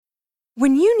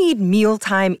When you need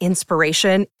mealtime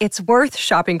inspiration, it's worth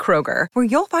shopping Kroger, where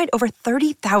you'll find over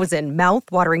 30,000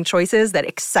 mouth-watering choices that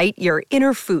excite your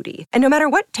inner foodie. And no matter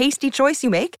what tasty choice you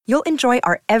make, you'll enjoy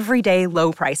our everyday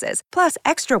low prices, plus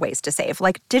extra ways to save,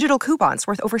 like digital coupons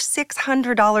worth over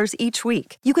 $600 each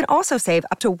week. You can also save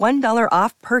up to $1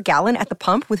 off per gallon at the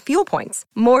pump with fuel points.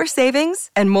 More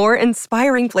savings and more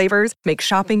inspiring flavors make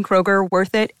shopping Kroger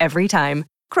worth it every time.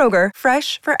 Kroger,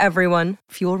 fresh for everyone.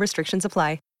 Fuel restrictions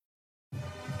apply.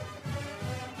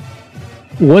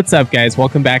 What's up, guys?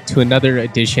 Welcome back to another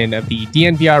edition of the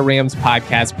DNVR Rams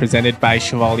podcast presented by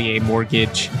Chevalier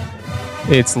Mortgage.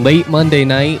 It's late Monday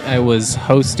night. I was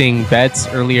hosting bets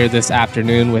earlier this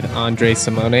afternoon with Andre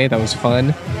Simone. That was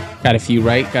fun. Got a few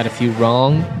right, got a few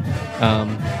wrong.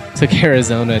 Took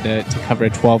Arizona to cover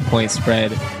a 12-point spread.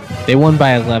 They won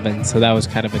by 11, so that was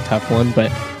kind of a tough one,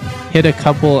 but hit a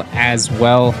couple as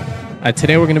well.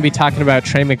 Today we're going to be talking about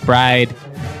Trey McBride,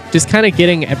 just kind of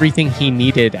getting everything he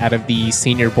needed out of the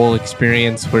Senior Bowl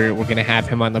experience. We're going to have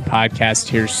him on the podcast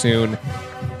here soon.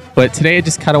 But today I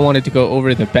just kind of wanted to go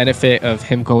over the benefit of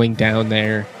him going down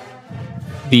there,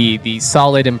 the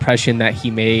solid impression that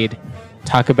he made,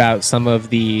 talk about some of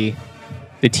the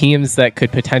teams that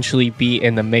could potentially be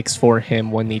in the mix for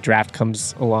him when the draft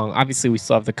comes along. Obviously, we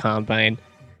still have the combine,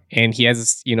 and he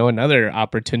has, another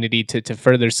opportunity to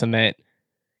further cement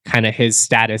kind of his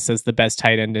status as the best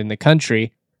tight end in the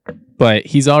country. But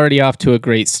he's already off to a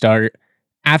great start.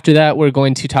 After that, we're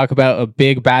going to talk about a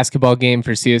big basketball game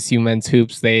for CSU men's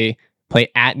hoops. They play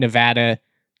at Nevada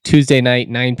Tuesday night,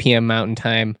 9 p.m. Mountain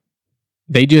Time.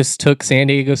 They just took San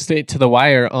Diego State to the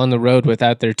wire on the road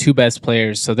without their two best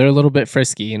players, so they're a little bit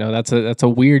frisky. That's a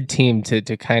weird team to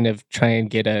kind of try and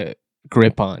get a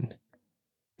grip on.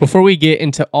 Before we get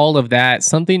into all of that,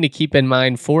 something to keep in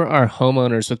mind for our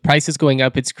homeowners. With prices going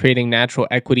up, it's creating natural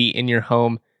equity in your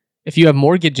home. If you have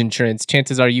mortgage insurance,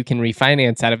 chances are you can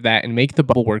refinance out of that and make the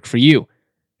bubble work for you.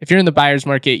 If you're in the buyer's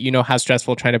market, you know how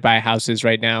stressful trying to buy a house is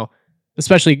right now,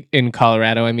 especially in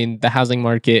Colorado. I mean, the housing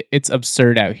market, it's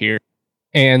absurd out here.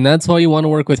 And that's why you want to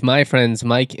work with my friends,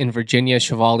 Mike and Virginia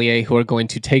Chevalier, who are going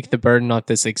to take the burden off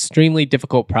this extremely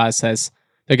difficult process.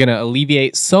 They're going to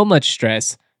alleviate so much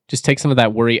stress, just take some of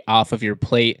that worry off of your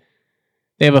plate.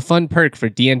 They have a fun perk for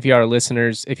DNVR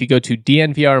listeners. If you go to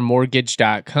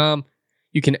dnvrmortgage.com,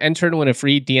 you can enter and win a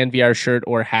free DNVR shirt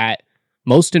or hat.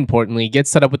 Most importantly, get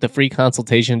set up with a free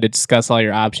consultation to discuss all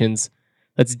your options.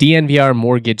 That's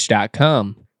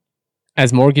dnvrmortgage.com.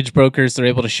 As mortgage brokers, they're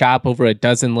able to shop over a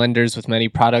dozen lenders with many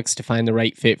products to find the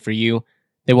right fit for you.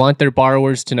 They want their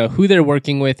borrowers to know who they're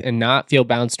working with and not feel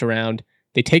bounced around.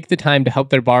 They take the time to help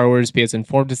their borrowers be as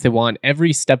informed as they want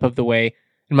every step of the way.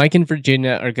 And Mike and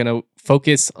Virginia are going to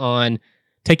focus on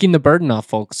taking the burden off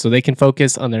folks so they can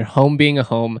focus on their home being a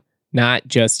home, not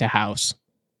just a house.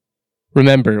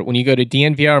 Remember, when you go to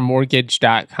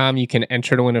dnvrmortgage.com, you can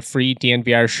enter to win a free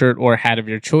DNVR shirt or hat of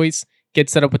your choice. Get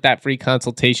set up with that free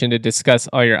consultation to discuss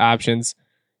all your options.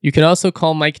 You can also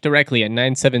call Mike directly at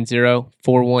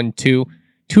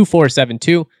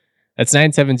 970-412-2472. That's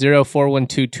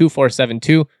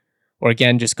 970-412-2472. Or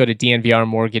again, just go to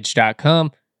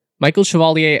dnvrmortgage.com. Michael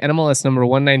Chevalier, NMLS number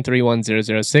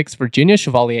 1931006. Virginia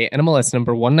Chevalier, NMLS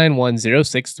number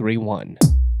 1910631.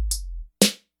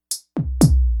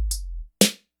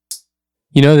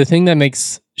 The thing that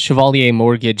makes Chevalier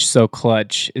Mortgage so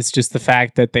clutch is just the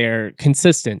fact that they're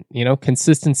consistent.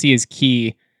 Consistency is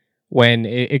key when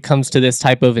it comes to this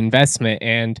type of investment.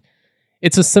 And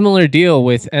it's a similar deal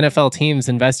with NFL teams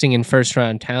investing in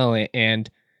first-round talent. And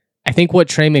I think what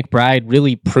Trey McBride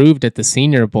really proved at the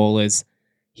Senior Bowl is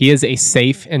he is a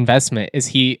safe investment. Is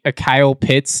he a Kyle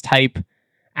Pitts type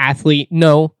athlete?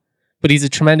 No, but he's a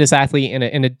tremendous athlete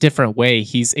in a different way.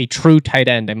 He's a true tight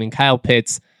end. I mean, Kyle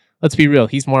Pitts, let's be real,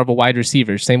 he's more of a wide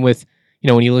receiver. Same with,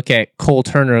 when you look at Cole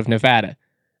Turner of Nevada,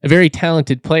 a very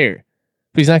talented player,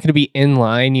 but he's not going to be in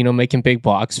line, making big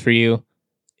blocks for you.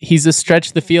 He's a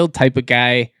stretch the field type of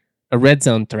guy, a red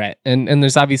zone threat. And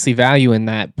there's obviously value in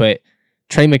that, but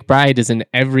Trey McBride is an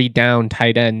every down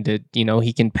tight end.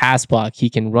 He can pass block,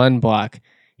 he can run block,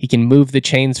 he can move the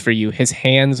chains for you. His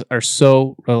hands are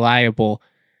so reliable.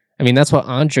 I mean, that's what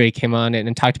Andre came on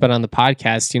and talked about on the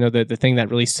podcast. The thing that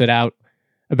really stood out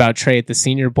about Trey at the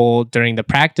Senior Bowl during the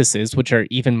practices, which are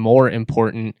even more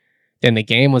important than the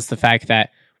game, was the fact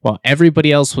that while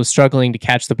everybody else was struggling to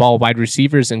catch the ball, wide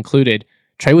receivers included,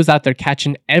 Trey was out there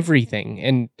catching everything.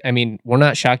 And I mean, we're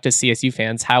not shocked as CSU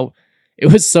fans how it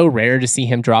was so rare to see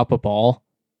him drop a ball.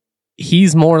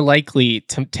 He's more likely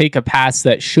to take a pass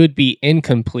that should be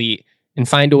incomplete and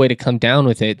find a way to come down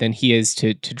with it than he is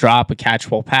to drop a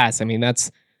catchable pass. I mean, that's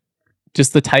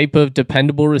just the type of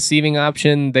dependable receiving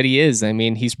option that he is. I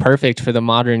mean, he's perfect for the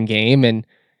modern game, and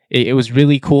it was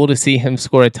really cool to see him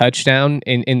score a touchdown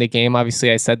in the game.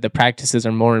 Obviously, I said the practices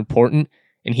are more important,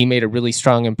 and he made a really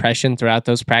strong impression throughout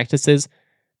those practices.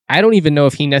 I don't even know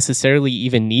if he necessarily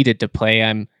even needed to play.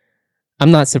 I'm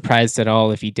not surprised at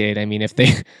all if he did. I mean, if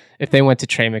they went to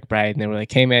Trey McBride and they were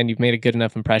like, "Hey man, you've made a good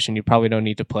enough impression, you probably don't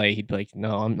need to play," he'd be like,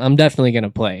 "No, I'm definitely going to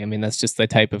play." I mean, that's just the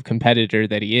type of competitor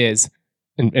that he is.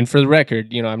 And for the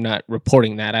record, I'm not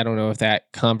reporting that. I don't know if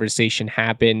that conversation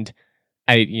happened.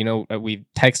 We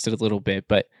texted a little bit,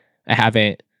 but I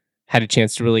haven't had a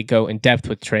chance to really go in depth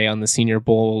with Trey on the Senior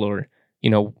Bowl or,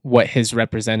 what his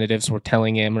representatives were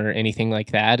telling him or anything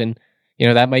like that. And,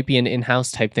 that might be an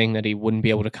in-house type thing that he wouldn't be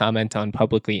able to comment on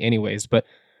publicly anyways. But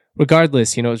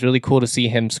regardless, it was really cool to see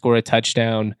him score a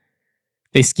touchdown.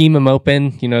 They scheme him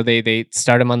open. They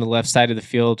start him on the left side of the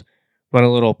field, run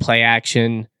a little play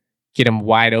action, get him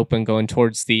wide open going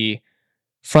towards the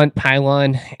front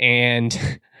pylon.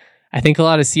 And I think a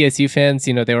lot of CSU fans,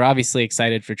 they were obviously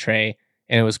excited for Trey,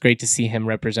 and it was great to see him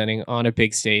representing on a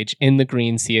big stage in the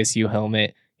green CSU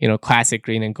helmet, classic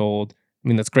green and gold. I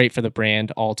mean, that's great for the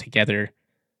brand altogether.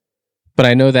 But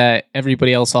I know that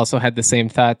everybody else also had the same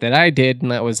thought that I did,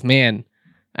 and that was, man,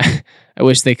 I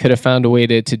wish they could have found a way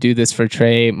to do this for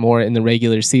Trey more in the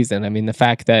regular season. I mean, the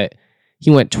fact that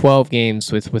he went 12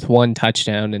 games with one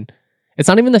touchdown, and it's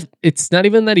not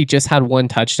even that he just had one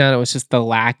touchdown. It was just the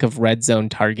lack of red zone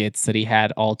targets that he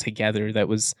had altogether that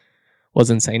was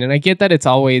insane. And I get that it's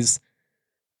always,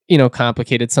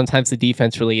 complicated. Sometimes the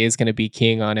defense really is going to be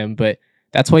keying on him, but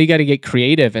that's why you got to get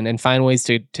creative and find ways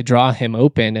to draw him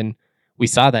open. And we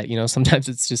saw that, sometimes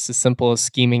it's just as simple as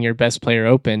scheming your best player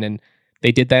open. And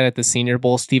they did that at the Senior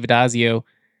Bowl. Steve Addazio,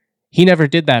 he never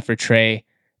did that for Trey.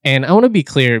 And I want to be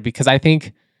clear because I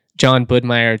think John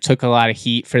Budmeyer took a lot of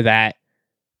heat for that.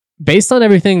 Based on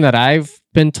everything that I've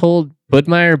been told,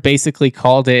 Budmeyer basically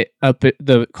called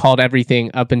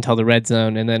everything up until the red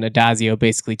zone, and then Addazio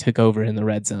basically took over in the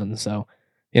red zone. So,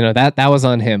 that was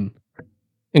on him.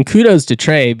 And kudos to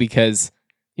Trey because,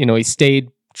 he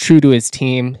stayed true to his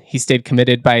team. He stayed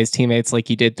committed by his teammates like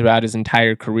he did throughout his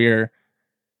entire career.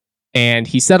 And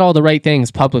he said all the right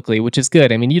things publicly, which is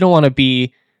good. I mean, you don't want to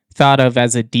be thought of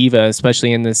as a diva,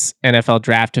 especially in this NFL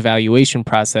draft evaluation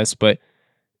process, but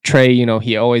Trey,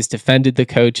 he always defended the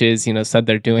coaches, said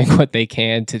they're doing what they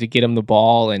can to get him the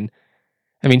ball. And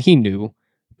I mean, he knew,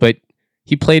 but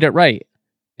he played it right.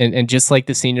 And just like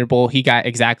the Senior Bowl, he got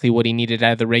exactly what he needed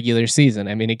out of the regular season.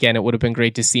 I mean, again, it would have been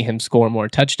great to see him score more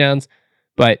touchdowns,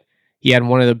 but he had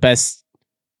one of the best,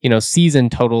 season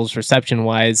totals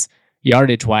reception-wise,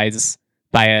 yardage-wise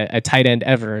by a tight end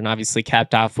ever, and obviously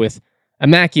capped off with a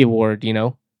Mackey Award. He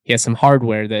has some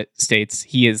hardware that states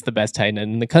he is the best tight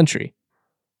end in the country.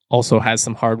 Also has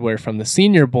some hardware from the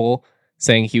Senior Bowl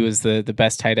saying he was the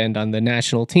best tight end on the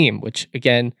national team, which,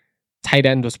 again, tight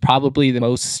end was probably the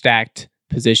most stacked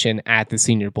position at the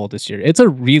Senior Bowl this year. It's a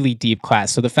really deep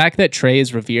class. So the fact that Trey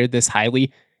is revered this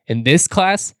highly in this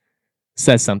class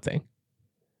says something.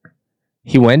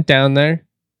 He went down there.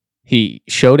 He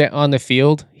showed it on the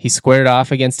field. He squared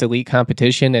off against elite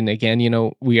competition. And again,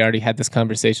 we already had this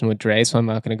conversation with Dre, so I'm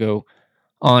not going to go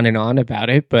on and on about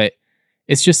it, but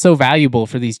it's just so valuable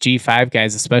for these G5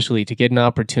 guys, especially to get an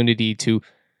opportunity to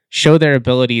show their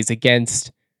abilities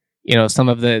against, some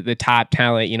of the top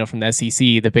talent, from the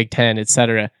SEC, the Big Ten,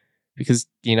 etc. Because,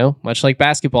 much like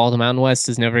basketball, the Mountain West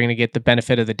is never going to get the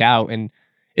benefit of the doubt. And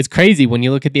it's crazy when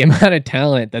you look at the amount of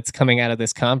talent that's coming out of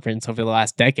this conference over the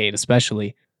last decade,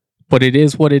 especially. But it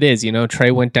is what it is.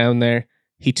 Trey went down there.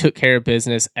 He took care of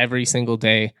business every single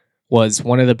day, was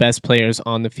one of the best players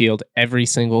on the field every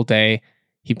single day.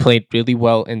 He played really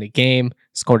well in the game,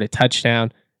 scored a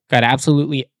touchdown, got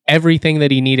absolutely everything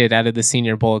that he needed out of the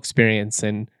Senior Bowl experience.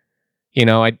 And,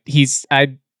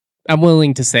 I'm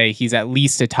willing to say he's at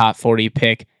least a top 40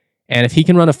 pick. And if he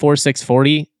can run a 4.6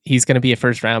 40, he's going to be a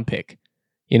first round pick.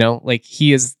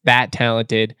 He is that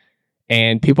talented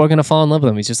and people are going to fall in love with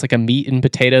him. He's just like a meat and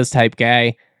potatoes type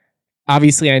guy.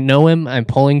 Obviously, I know him. I'm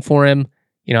pulling for him.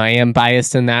 I am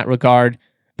biased in that regard.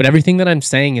 But everything that I'm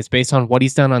saying is based on what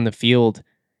he's done on the field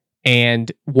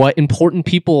and what important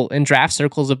people in draft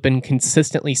circles have been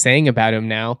consistently saying about him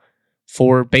now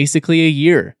for basically a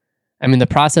year. I mean, the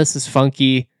process is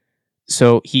funky,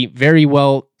 so he very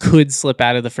well could slip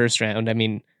out of the first round. I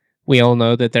mean, we all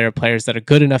know that there are players that are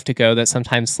good enough to go that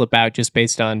sometimes slip out just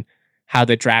based on how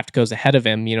the draft goes ahead of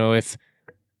him. If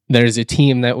there's a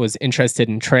team that was interested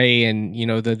in Trey and,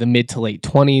 the mid to late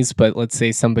 20s, but let's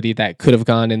say somebody that could have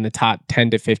gone in the top 10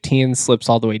 to 15 slips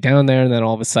all the way down there. And then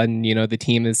all of a sudden, the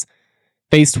team is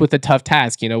faced with a tough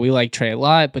task. We like Trey a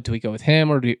lot, but do we go with him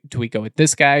or do we go with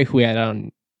this guy who we had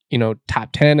on,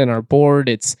 top 10 in our board?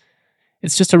 It's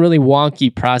just a really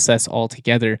wonky process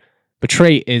altogether. But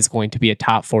Trey is going to be a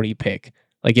top 40 pick.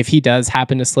 Like if he does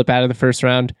happen to slip out of the first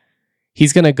round,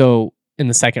 he's going to go in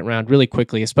the second round really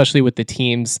quickly, especially with the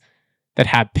teams that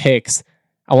have picks.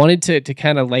 I wanted to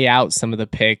kind of lay out some of the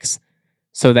picks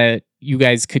so that you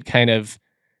guys could kind of,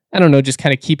 I don't know, just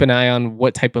kind of keep an eye on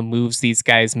what type of moves these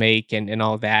guys make and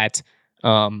all that.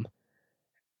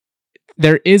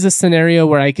 There is a scenario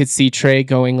where I could see Trey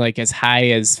going like as high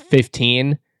as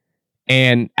 15.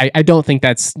 And I don't think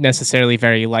that's necessarily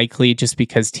very likely just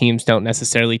because teams don't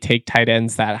necessarily take tight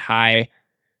ends that high.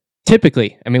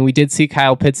 Typically, I mean, we did see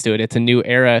Kyle Pitts do it. It's a new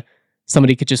era.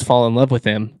 Somebody could just fall in love with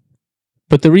him.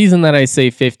 But the reason that I say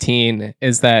 15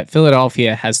 is that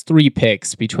Philadelphia has 3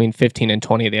 picks between 15 and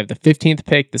 20. They have the 15th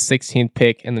pick, the 16th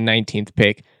pick, and the 19th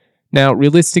pick. Now,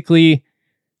 realistically,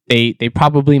 they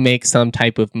probably make some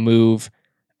type of move.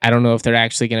 I don't know if they're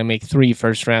actually going to make 3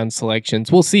 first-round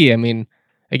selections. We'll see. I mean,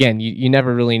 again, you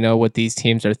never really know what these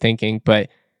teams are thinking, but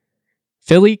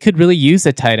Philly could really use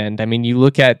a tight end. I mean, you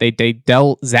look at, they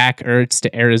dealt Zach Ertz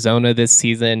to Arizona this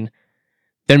season.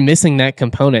 They're missing that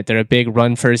component. They're a big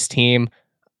run-first team.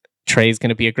 Trey's going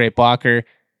to be a great blocker.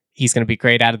 He's going to be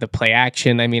great out of the play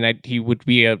action. I mean, he would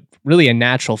be really a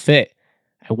natural fit.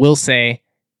 I will say,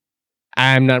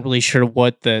 I'm not really sure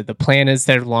what the plan is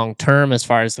there long-term as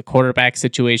far as the quarterback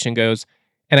situation goes,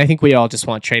 and I think we all just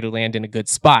want Trey to land in a good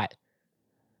spot.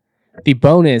 The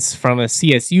bonus from a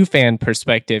CSU fan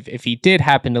perspective, if he did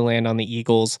happen to land on the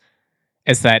Eagles,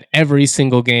 is that every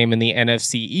single game in the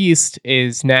NFC East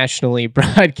is nationally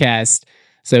broadcast.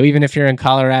 So even if you're in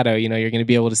Colorado, you're going to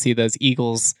be able to see those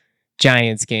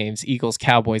Eagles-Giants games,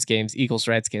 Eagles-Cowboys games,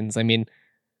 Eagles-Redskins. I mean,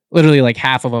 literally like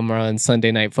half of them are on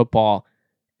Sunday Night Football,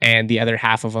 and the other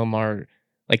half of them are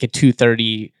like a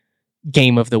 2:30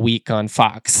 game of the week on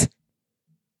Fox.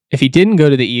 If he didn't go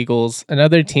to the Eagles,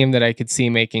 another team that I could see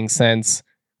making sense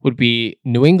would be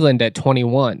New England at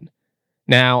 21.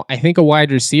 Now, I think a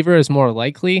wide receiver is more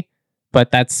likely,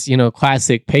 but that's,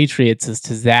 classic Patriots is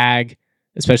to zag,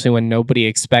 especially when nobody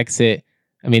expects it.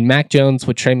 I mean, Mac Jones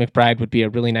with Trey McBride would be a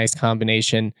really nice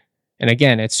combination. And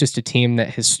again, it's just a team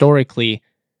that historically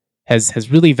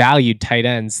has really valued tight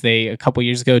ends. They, a couple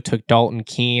years ago, took Dalton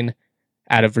Keene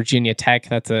out of Virginia Tech.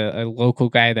 That's a local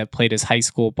guy that played his high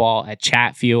school ball at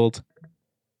Chatfield.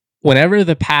 Whenever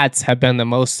the Pats have been the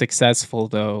most successful,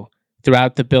 though,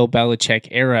 throughout the Bill Belichick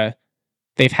era,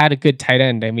 they've had a good tight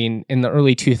end. I mean, in the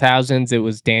early 2000s, it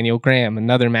was Daniel Graham,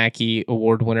 another Mackey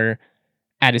Award winner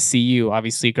at a CU.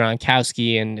 Obviously,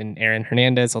 Gronkowski and Aaron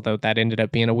Hernandez, although that ended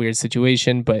up being a weird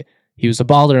situation, but he was a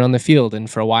baller on the field, and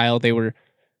for a while, they were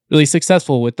really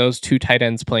successful with those 2 tight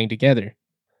ends playing together.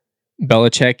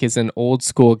 Belichick is an old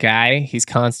school guy. He's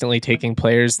constantly taking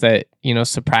players that,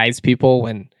 surprise people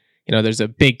when, there's a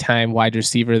big time wide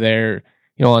receiver there,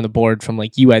 on the board from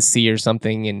like USC or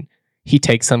something. And he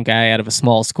takes some guy out of a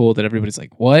small school that everybody's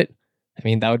like, what? I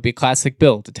mean, that would be classic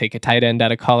Bill to take a tight end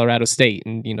out of Colorado State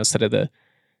and, instead of the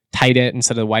tight end,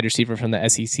 instead of the wide receiver from the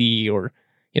SEC or,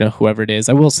 whoever it is.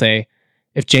 I will say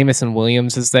if Jamison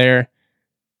Williams is there,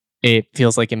 it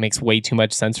feels like it makes way too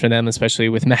much sense for them, especially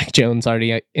with Mac Jones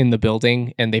already in the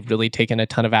building, and they've really taken a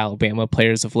ton of Alabama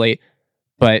players of late.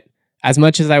 But as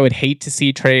much as I would hate to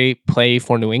see Trey play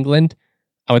for New England,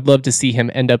 I would love to see him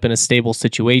end up in a stable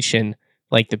situation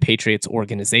like the Patriots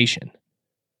organization.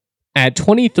 At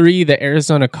 23, the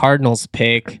Arizona Cardinals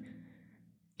pick,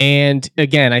 and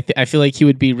again, I feel like he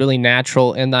would be really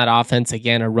natural in that offense.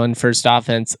 Again, a run-first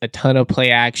offense, a ton of play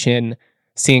action.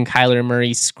 Seeing Kyler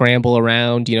Murray scramble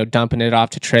around, dumping it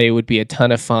off to Trey would be a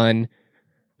ton of fun.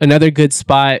 Another good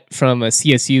spot from a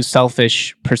CSU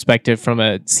selfish perspective, from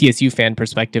a CSU fan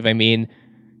perspective,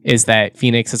 is that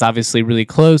Phoenix is obviously really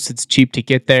close. It's cheap to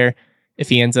get there. If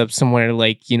he ends up somewhere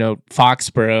like,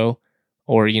 Foxborough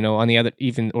or, on the other,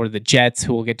 or the Jets,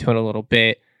 who we'll get to in a little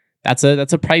bit, that's a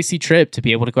pricey trip to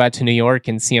be able to go out to New York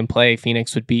and see him play.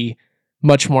 Phoenix would be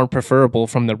much more preferable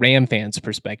from the Ram fans'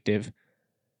 perspective.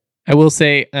 I will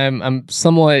say I'm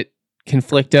somewhat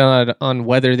conflicted on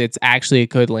whether that's actually a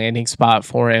good landing spot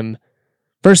for him.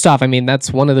 First off,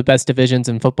 that's one of the best divisions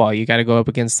in football. You got to go up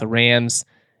against the Rams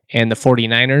and the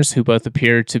 49ers, who both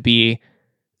appear to be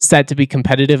set to be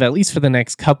competitive, at least for the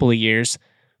next couple of years.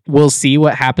 We'll see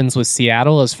what happens with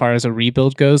Seattle as far as a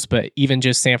rebuild goes, but even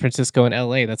just San Francisco and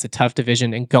LA, that's a tough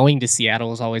division, and going to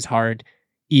Seattle is always hard,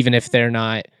 even if they're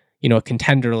not, a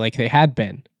contender like they had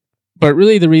been. But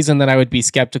really the reason that I would be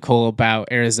skeptical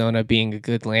about Arizona being a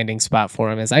good landing spot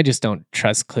for him is I just don't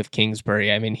trust Cliff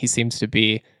Kingsbury. He seems to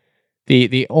be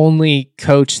The only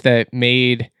coach that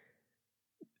made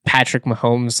Patrick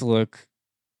Mahomes look,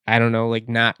 I don't know, like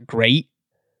not great.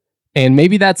 And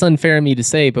maybe that's unfair of me to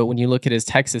say, but when you look at his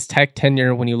Texas Tech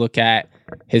tenure, when you look at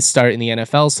his start in the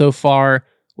NFL so far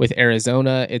with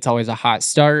Arizona, it's always a hot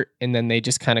start. And then they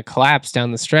just kind of collapse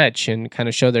down the stretch and kind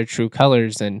of show their true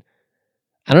colors. And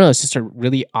I don't know, it's just a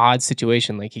really odd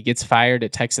situation. Like he gets fired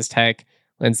at Texas Tech,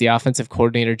 lands the offensive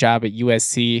coordinator job at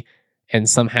USC, and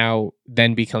somehow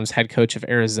then becomes head coach of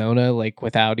Arizona, like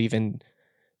without even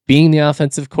being the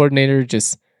offensive coordinator.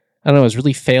 Just, I don't know, has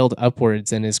really failed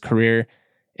upwards in his career.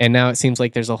 And now it seems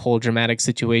like there's a whole dramatic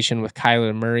situation with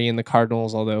Kyler Murray and the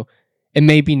Cardinals, although it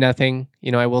may be nothing.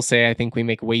 You know, I will say I think we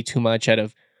make way too much out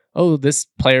of, oh, this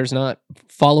player's not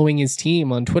following his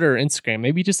team on Twitter or Instagram.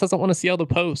 Maybe he just doesn't want to see all the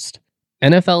posts.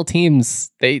 NFL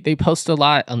teams, they post a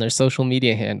lot on their social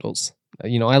media handles.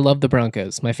 You know, I love the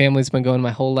Broncos. My family's been going my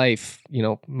whole life. You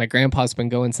know, my grandpa's been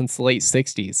going since the late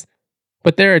 60s.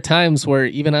 But there are times where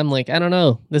even I'm like, I don't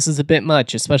know, this is a bit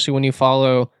much, especially when you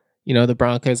follow, you know, the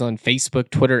Broncos on Facebook,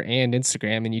 Twitter, and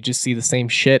Instagram, and you just see the same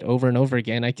shit over and over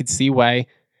again. I could see why,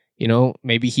 you know,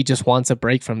 maybe he just wants a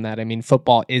break from that. I mean,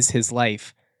 football is his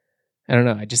life. I don't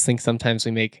know. I just think sometimes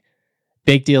we make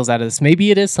big deals out of this.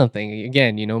 Maybe it is something.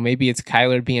 Again, you know, maybe it's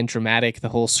Kyler being dramatic. The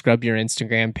whole scrub your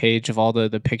Instagram page of all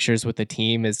the pictures with the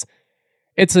team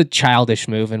it's a childish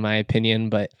move in my opinion,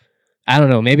 but I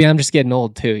don't know. Maybe I'm just getting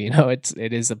old too. You know, it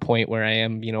is a point where I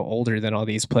am, you know, older than all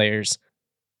these players.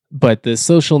 But the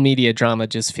social media drama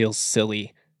just feels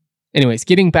silly. Anyways,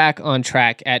 getting back on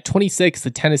track, at 26,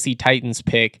 the Tennessee Titans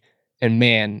pick, and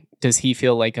man, does he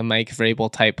feel like a Mike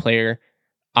Vrabel type player.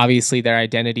 Obviously, their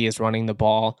identity is running the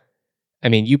ball. I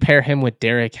mean, you pair him with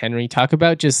Derrick Henry, talk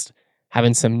about just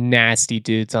having some nasty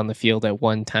dudes on the field at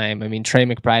one time. I mean, Trey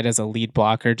McBride as a lead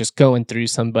blocker, just going through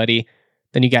somebody.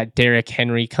 Then you got Derrick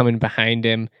Henry coming behind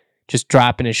him, just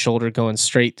dropping his shoulder, going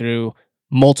straight through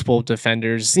multiple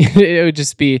defenders. It would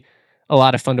just be a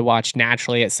lot of fun to watch.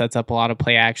 Naturally, it sets up a lot of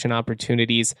play action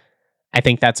opportunities. I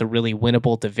think that's a really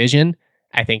winnable division.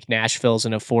 I think Nashville's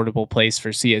an affordable place for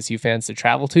CSU fans to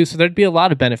travel to. So there'd be a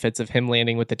lot of benefits of him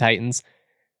landing with the Titans.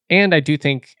 And I do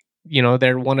think, you know,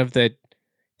 they're one of the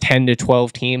 10 to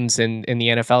 12 teams in the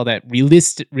NFL that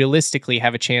realistically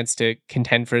have a chance to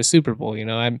contend for a Super Bowl. You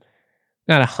know, I'm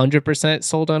not 100%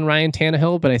 sold on Ryan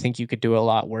Tannehill, but I think you could do a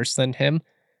lot worse than him.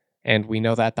 And we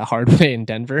know that the hard way in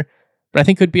Denver. But I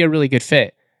think it would be a really good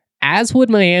fit. As would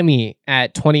Miami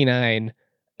at 29,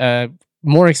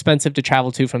 more expensive to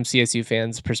travel to from CSU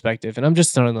fans' perspective. And I'm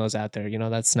just throwing those out there. You know,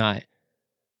 that's not,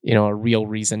 you know, a real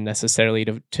reason necessarily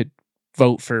to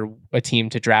vote for a team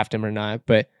to draft him or not.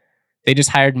 But they just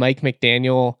hired Mike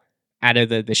McDaniel out of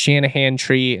the Shanahan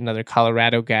tree, another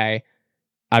Colorado guy.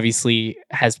 Obviously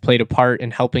has played a part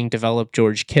in helping develop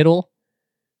George Kittle.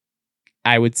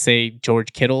 I would say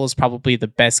George Kittle is probably the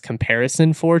best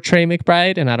comparison for Trey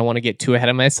McBride, and I don't want to get too ahead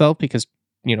of myself because,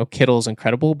 you know, Kittle is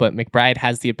incredible, but McBride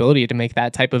has the ability to make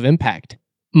that type of impact.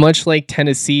 Much like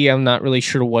Tennessee, I'm not really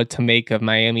sure what to make of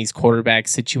Miami's quarterback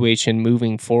situation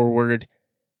moving forward.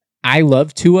 I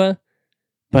love Tua,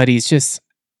 but he's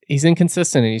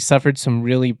inconsistent and he suffered some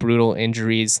really brutal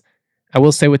injuries. I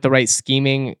will say with the right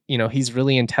scheming, you know, he's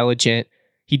really intelligent.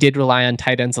 He did rely on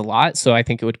tight ends a lot, so I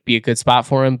think it would be a good spot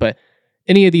for him, but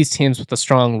any of these teams with a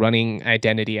strong running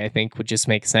identity, I think, would just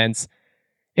make sense.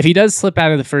 If he does slip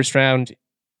out of the first round,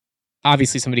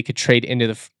 obviously somebody could trade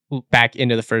back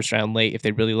into the first round late if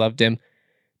they really loved him.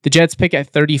 The Jets pick at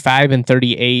 35 and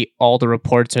 38. All the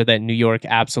reports are that New York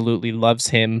absolutely loves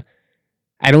him.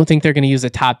 I don't think they're going to use a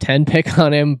top 10 pick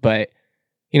on him, but,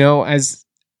 you know,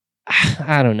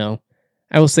 I don't know.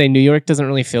 I will say New York doesn't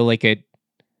really feel like a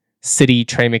city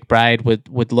Trey McBride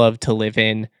would love to live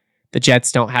in. The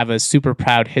Jets don't have a super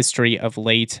proud history of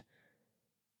late.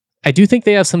 I do think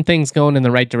they have some things going in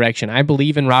the right direction. I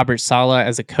believe in Robert Saleh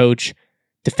as a coach.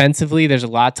 Defensively, there's a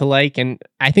lot to like, and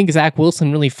I think Zach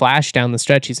Wilson really flashed down the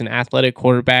stretch. He's an athletic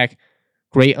quarterback,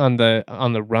 great on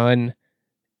the run,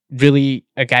 really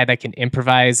a guy that can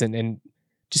improvise and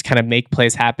just kind of make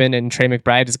plays happen, and Trey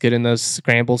McBride is good in those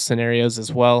scramble scenarios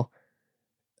as well.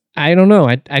 I don't know.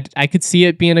 I could see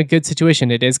it being a good situation.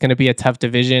 It is going to be a tough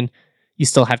division. You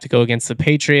still have to go against the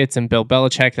Patriots and Bill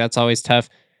Belichick. That's always tough.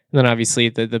 And then obviously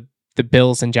the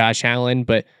Bills and Josh Allen,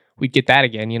 but we'd get that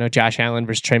again. You know, Josh Allen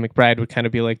versus Trey McBride would kind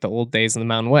of be like the old days in the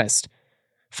Mountain West.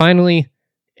 Finally,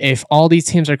 if all these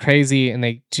teams are crazy and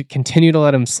they continue to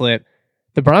let them slip,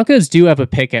 the Broncos do have a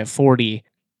pick at 40.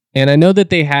 And I know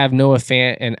that they have Noah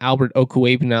Fant and Albert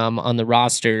Okwuegbunam on the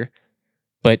roster,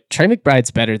 but Trey McBride's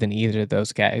better than either of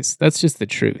those guys. That's just the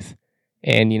truth.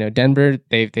 And, Denver,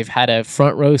 they've had a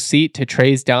front row seat to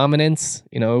Trey's dominance.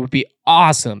 It would be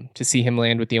awesome to see him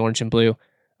land with the orange and blue.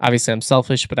 Obviously, I'm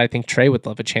selfish, but I think Trey would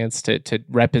love a chance to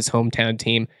rep his hometown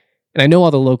team. And I know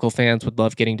all the local fans would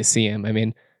love getting to see him. I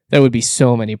mean, there would be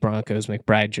so many Broncos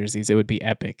McBride jerseys. It would be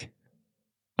epic.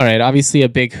 All right, obviously a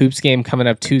big hoops game coming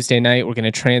up Tuesday night. We're going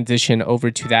to transition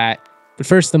over to that. But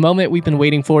first, the moment we've been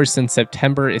waiting for since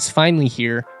September is finally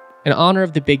here. In honor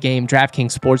of the big game,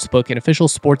 DraftKings Sportsbook, an official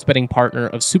sports betting partner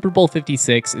of Super Bowl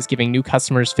 56, is giving new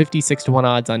customers 56-1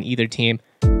 odds on either team.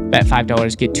 Bet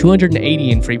 $5, get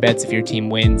 $280 in free bets if your team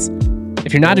wins.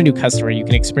 If you're not a new customer, you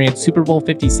can experience Super Bowl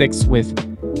 56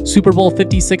 with Super Bowl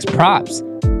 56 props.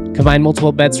 Combine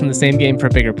multiple bets from the same game for a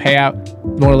bigger payout.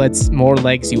 The more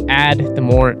legs you add, the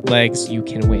more legs you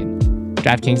can win.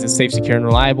 DraftKings is safe, secure, and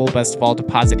reliable. Best of all,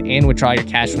 deposit and withdraw your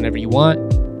cash whenever you want.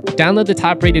 Download the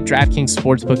top-rated DraftKings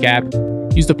Sportsbook app,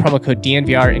 use the promo code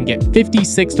DNVR, and get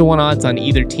 56-1 odds on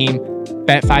either team.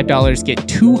 Bet $5, get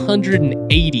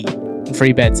 $280 in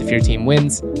free bets if your team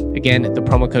wins. Again, the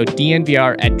promo code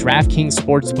DNVR at DraftKings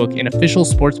Sportsbook, an official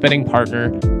sports betting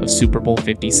partner of Super Bowl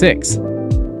 56.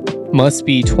 Must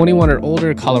be 21 or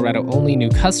older, Colorado only, new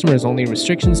customers only,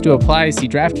 restrictions to apply. See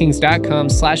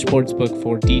DraftKings.com/sportsbook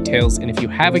for details. And if you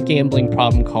have a gambling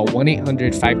problem, call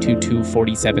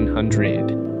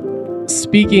 1-800-522-4700.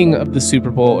 Speaking of the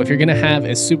Super Bowl, if you're going to have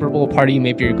a Super Bowl party,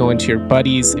 maybe you're going to your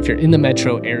buddies, if you're in the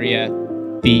metro area,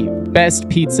 the best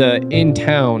pizza in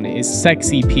town is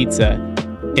Sexy Pizza.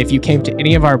 If you came to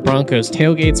any of our Broncos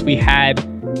tailgates, we had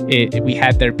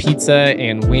their pizza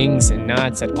and wings and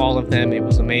nuts at all of them. It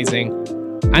was amazing.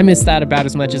 I miss that about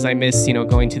as much as I miss,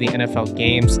 going to the NFL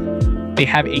games. They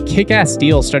have a kick-ass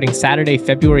deal starting Saturday,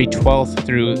 February 12th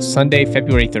through Sunday,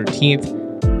 February 13th.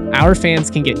 Our fans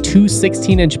can get two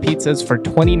 16-inch pizzas for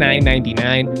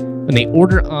 $29.99 when they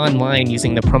order online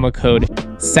using the promo code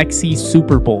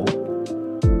SEXYSUPERBOWL.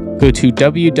 Go to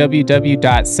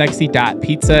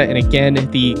www.sexy.pizza, and again,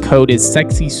 the code is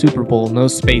SEXYSUPERBOWL, no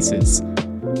spaces.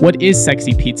 What is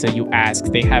Sexy Pizza, you ask?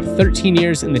 They have 13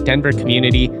 years in the Denver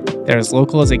community. They're as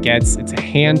local as it gets. It's a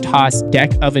hand-tossed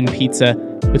deck oven pizza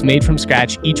with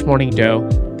made-from-scratch each morning dough.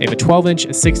 They have a 12-inch, a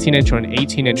 16-inch, or an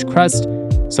 18-inch crust,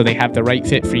 so they have the right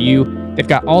fit for you. They've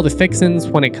got all the fixins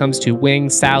when it comes to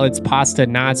wings, salads, pasta,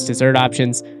 knots, dessert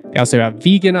options. They also have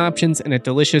vegan options and a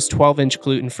delicious 12-inch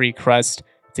gluten-free crust.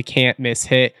 It's a can't-miss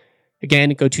hit. Again,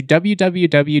 go to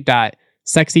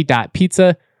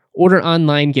www.sexy.pizza. Order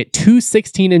online, get two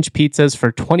 16-inch pizzas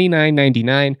for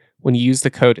 $29.99 when you use the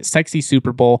code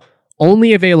SEXYSUPERBOWL.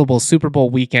 Only available Super Bowl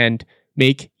weekend.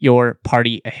 Make your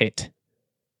party a hit.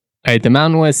 All right, the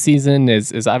Mountain West season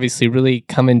is obviously really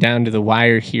coming down to the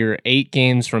wire here. 8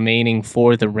 games remaining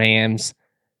for the Rams.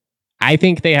 I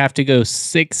think they have to go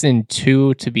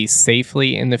 6-2 to be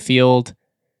safely in the field.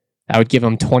 That would give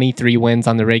them 23 wins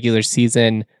on the regular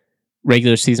season.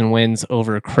 Regular season wins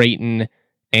over Creighton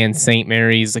and St.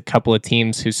 Mary's, a couple of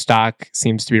teams whose stock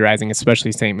seems to be rising,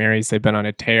 especially St. Mary's. They've been on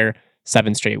a tear,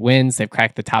 7 straight wins. They've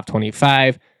cracked the top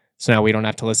 25. So now we don't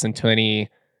have to listen to any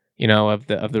of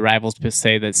the rivals to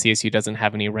say that CSU doesn't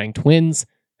have any ranked wins.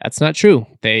 That's not true.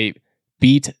 They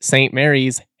beat St.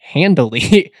 Mary's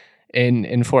handily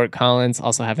in Fort Collins.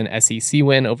 Also have an SEC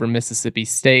win over Mississippi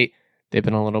State. They've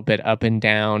been a little bit up and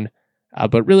down.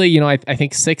 But really, I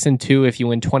think 6-2, if you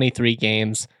win 23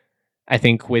 games, I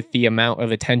think with the amount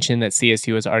of attention that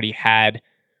CSU has already had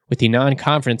with the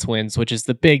non-conference wins, which is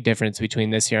the big difference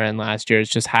between this year and last year, is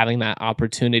just having that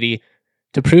opportunity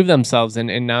to prove themselves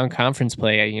in non-conference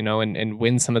play, and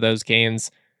win some of those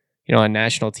games, on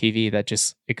national TV.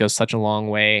 It goes such a long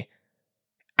way.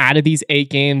 Out of these 8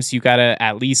 games, you got to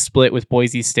at least split with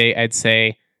Boise State, I'd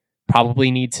say.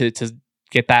 Probably need to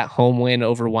get that home win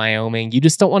over Wyoming. You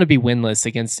just don't want to be winless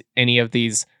against any of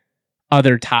these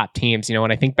other top teams.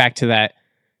 When I think back to that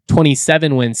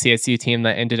 27-win CSU team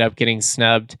that ended up getting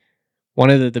snubbed, one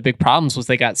of the big problems was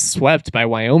they got swept by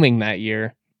Wyoming that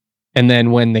year. And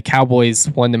then when the Cowboys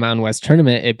won the Mountain West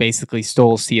tournament, it basically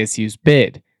stole CSU's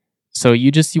bid. So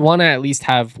you want to at least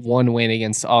have one win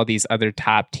against all these other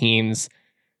top teams.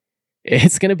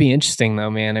 It's going to be interesting, though,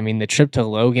 man. I mean, the trip to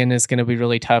Logan is going to be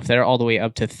really tough. They're all the way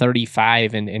up to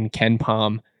 35 in Ken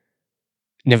Palm.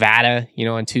 Nevada,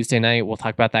 on Tuesday night. We'll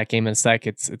talk about that game in a sec.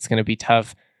 It's going to be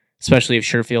tough, especially if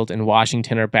Sherfield and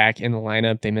Washington are back in the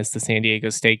lineup. They missed the San Diego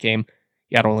State game.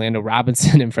 You got Orlando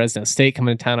Robinson and Fresno State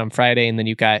coming to town on Friday, and then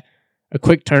you got a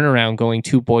quick turnaround going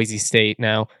to Boise State.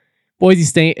 Now, Boise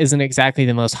State isn't exactly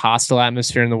the most hostile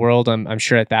atmosphere in the world. I'm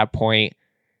sure at that point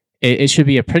it should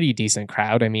be a pretty decent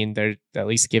crowd. I mean, they're at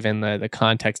least given the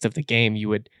context of the game, you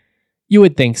would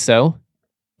think so.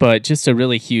 but just a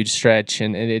really huge stretch.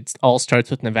 And it all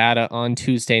starts with Nevada on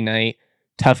Tuesday night.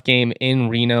 Tough game in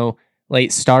Reno.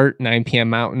 Late start, 9 p.m.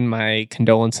 Mountain. My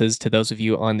condolences to those of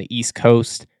you on the East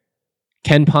Coast.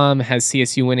 KenPom has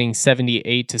CSU winning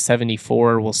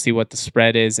 78-74. We'll see what the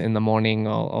spread is in the morning.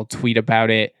 I'll tweet about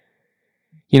it.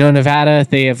 Nevada,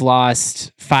 they have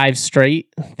lost 5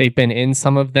 straight. They've been in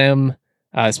some of them,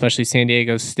 especially San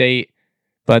Diego State,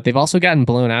 but they've also gotten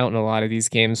blown out in a lot of these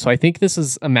games. So I think this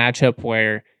is a matchup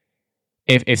where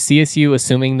if CSU,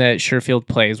 assuming that Sherfield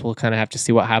plays, we'll kind of have to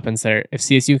see what happens there. If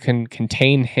CSU can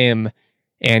contain him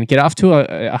and get off to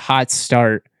a hot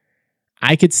start,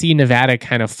 I could see Nevada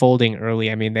kind of folding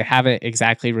early. I mean, they haven't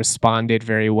exactly responded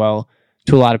very well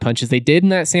to a lot of punches. They did in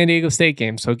that San Diego State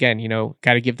game. So again,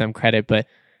 got to give them credit, but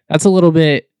that's a little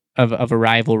bit of a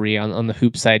rivalry on the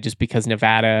hoop side, just because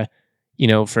Nevada,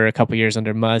 for a couple years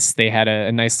under Muss, they had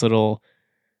a nice little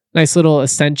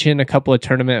ascension, a couple of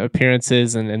tournament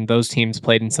appearances, and those teams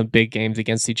played in some big games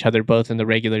against each other, both in the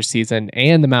regular season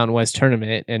and the Mountain West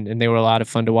tournament. And they were a lot of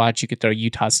fun to watch. You could throw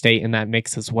Utah State in that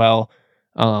mix as well.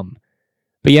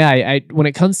 But yeah, I when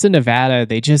it comes to Nevada,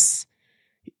 they just,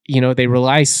 they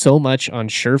rely so much on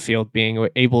Sherfield being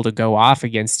able to go off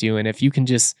against you. And if you can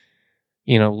just,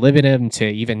 limit him to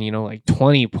even, like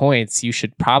 20 points, you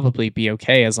should probably be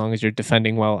okay as long as you're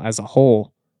defending well as a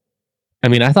whole. I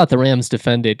mean, I thought the Rams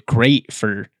defended great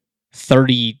for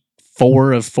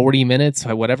 34 of 40 minutes,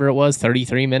 whatever it was,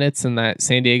 33 minutes in that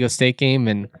San Diego State game.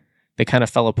 And they kind of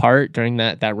fell apart during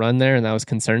that run there. And that was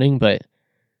concerning, but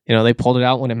they pulled it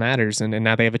out when it matters, and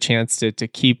now they have a chance to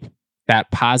keep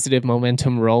that positive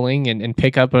momentum rolling and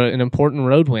pick up an important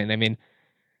road win. I mean,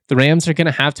 the Rams are going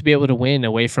to have to be able to win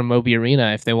away from Moby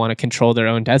Arena if they want to control their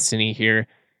own destiny here.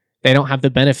 They don't have the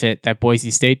benefit that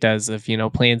Boise State does of,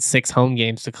 playing 6 home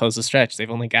games to close the stretch.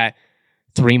 They've only got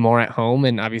 3 more at home,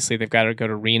 and obviously they've got to go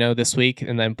to Reno this week,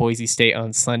 and then Boise State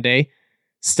on Sunday.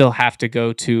 Still have to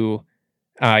go to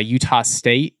Utah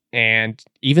State. And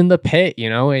even the Pit,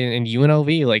 and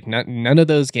UNLV, like none of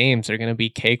those games are going to be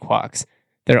cakewalks.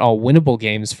 They're all winnable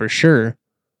games for sure.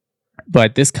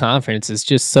 But this conference is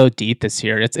just so deep this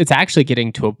year. It's actually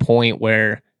getting to a point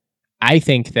where I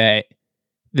think that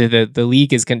the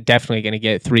league is definitely going to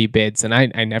get 3 bids. And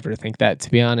I never think that, to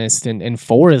be honest. And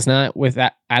 4 is not with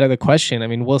that out of the question. I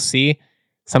mean, we'll see.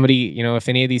 Somebody, if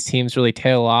any of these teams really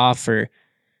tail off or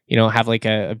have like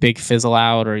a big fizzle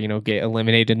out or, get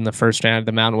eliminated in the first round of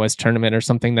the Mountain West tournament or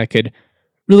something that could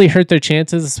really hurt their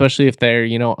chances, especially if they're,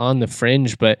 on the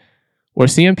fringe. But we're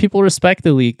seeing people respect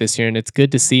the league this year, and it's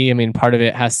good to see. I mean, part of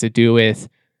it has to do with,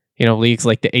 leagues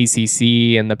like the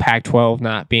ACC and the Pac-12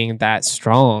 not being that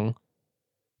strong.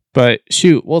 But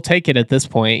shoot, we'll take it at this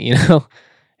point,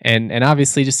 and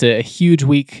obviously just a huge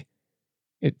week.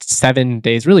 It's 7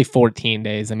 days, really 14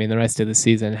 days. I mean, the rest of the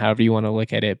season, however you want to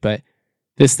look at it, but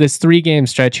This 3-game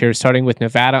stretch here, starting with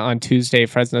Nevada on Tuesday,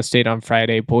 Fresno State on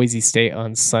Friday, Boise State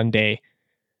on Sunday,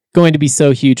 going to be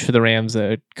so huge for the Rams.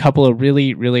 A couple of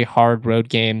really, really hard road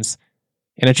games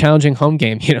and a challenging home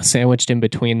game, sandwiched in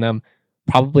between them.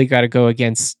 Probably got to go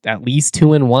against at least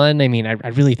 2-1. I mean, I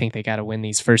really think they got to win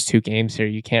these first 2 games here.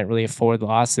 You can't really afford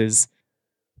losses.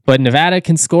 But Nevada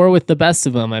can score with the best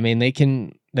of them. I mean, they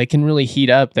can really heat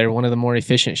up. They're one of the more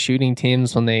efficient shooting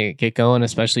teams when they get going,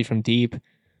 especially from deep.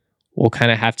 We'll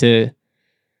have to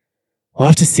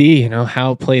see,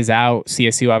 how it plays out.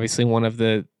 CSU, obviously one of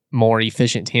the more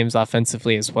efficient teams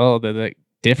offensively as well. The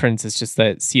difference is just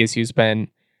that CSU's been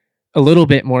a little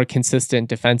bit more consistent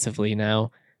defensively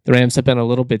now. The Rams have been a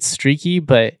little bit streaky,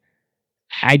 but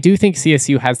I do think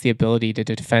CSU has the ability to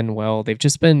defend well. They've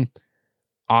just been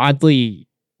oddly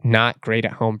not great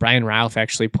at home. Brian Ralph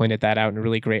actually pointed that out in a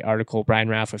really great article. Brian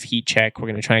Ralph of Heat Check. We're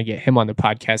going to try and get him on the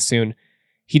podcast soon.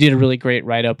 He did a really great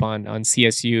write-up on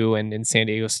CSU and in San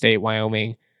Diego State,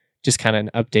 Wyoming, just kind of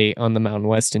an update on the Mountain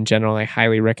West in general. I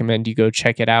highly recommend you go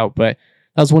check it out. But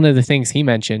that was one of the things he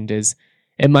mentioned is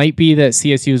it might be that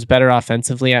CSU is better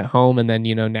offensively at home, and then,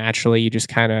 naturally you just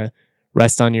kind of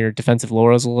rest on your defensive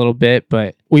laurels a little bit.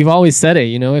 But we've always said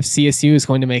it, if CSU is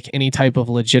going to make any type of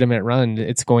legitimate run,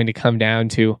 it's going to come down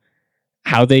to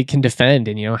how they can defend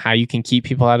and, how you can keep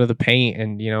people out of the paint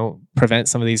and, prevent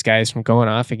some of these guys from going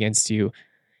off against you.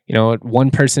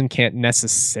 One person can't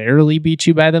necessarily beat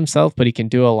you by themselves, but he can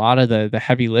do a lot of the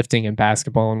heavy lifting in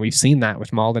basketball. And we've seen that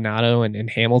with Maldonado and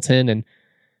Hamilton and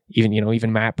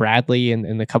even Matt Bradley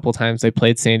and the couple times they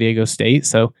played San Diego State.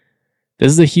 So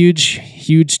this is a huge,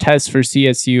 huge test for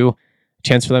CSU.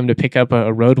 Chance for them to pick up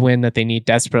a road win that they need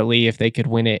desperately. If they could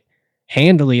win it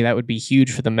handily, that would be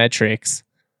huge for the metrics.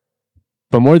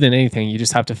 But more than anything, you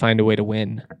just have to find a way to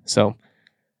win. So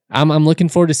I'm looking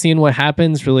forward to seeing what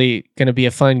happens. Really going to be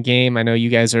a fun game. I know you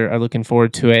guys are looking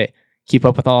forward to it. Keep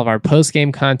up with all of our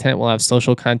post-game content. We'll have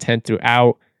social content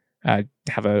throughout.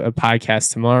 Have a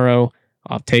podcast tomorrow.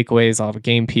 I'll have takeaways. I'll have a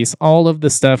game piece. All of the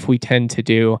stuff we tend to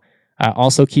do.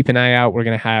 Also, keep an eye out. We're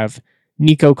going to have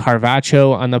Nico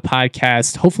Carvacho on the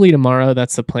podcast. Hopefully tomorrow.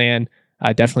 That's the plan.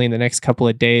 Definitely in the next couple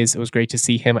of days. It was great to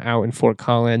see him out in Fort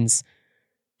Collins.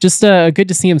 Just good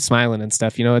to see him smiling and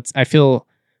stuff. You know, I feel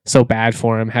so bad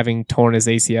for him having torn his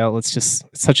ACL. It's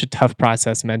such a tough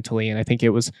process mentally. And I think it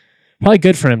was probably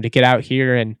good for him to get out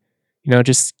here and, you know,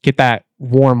 just get that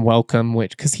warm welcome,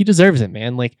 because he deserves it,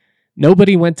 man. Like,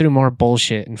 nobody went through more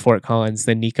bullshit in Fort Collins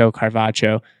than Nico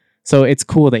Carvacho. So it's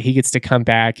cool that he gets to come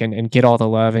back and get all the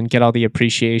love and get all the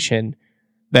appreciation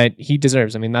that he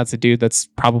deserves. I mean, that's a dude that's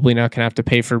probably not going to have to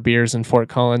pay for beers in Fort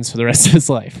Collins for the rest of his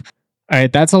life. All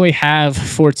right, that's all we have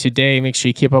for today. Make sure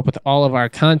you keep up with all of our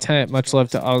content. Much love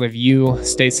to all of you.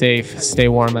 Stay safe, stay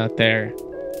warm out there.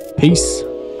 Peace.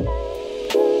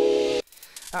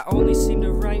 I only seem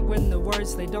to write when the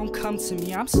words, they don't come to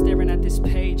me. I'm staring at this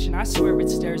page and I swear it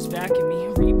stares back at me.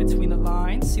 Read between the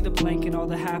lines, see the blank and all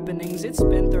the happenings. It's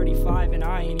been 35 and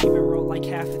I ain't even wrote like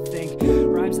half a thing.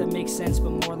 Rhymes that make sense but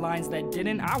more lines that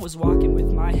didn't. I was walking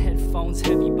with my headphones,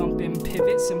 heavy bumping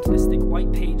pivot, simplistic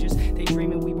white pages. They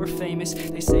dreaming we were famous.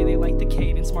 They say they like the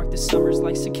cadence, mark the summers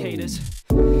like cicadas.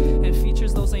 And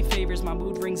features, those ain't favors. My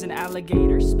mood rings an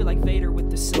alligator. Spit like Vader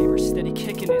with the saber, steady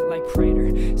kicking it like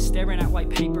Prater. Staring at white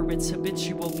paper, it's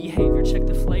habitual behavior. Check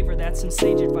the flavor, that's some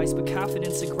sage advice. But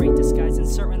confidence, a great disguise. And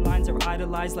certain lines are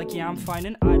idolized, like yeah, I'm fine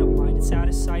and I don't mind. It's out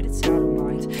of sight, it's out of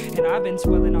mind. And I've been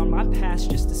dwelling on my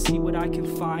past just to see what I can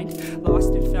find.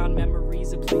 Lost and found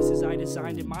memories of places I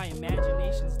designed. And my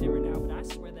imagination's different now, but I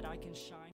swear that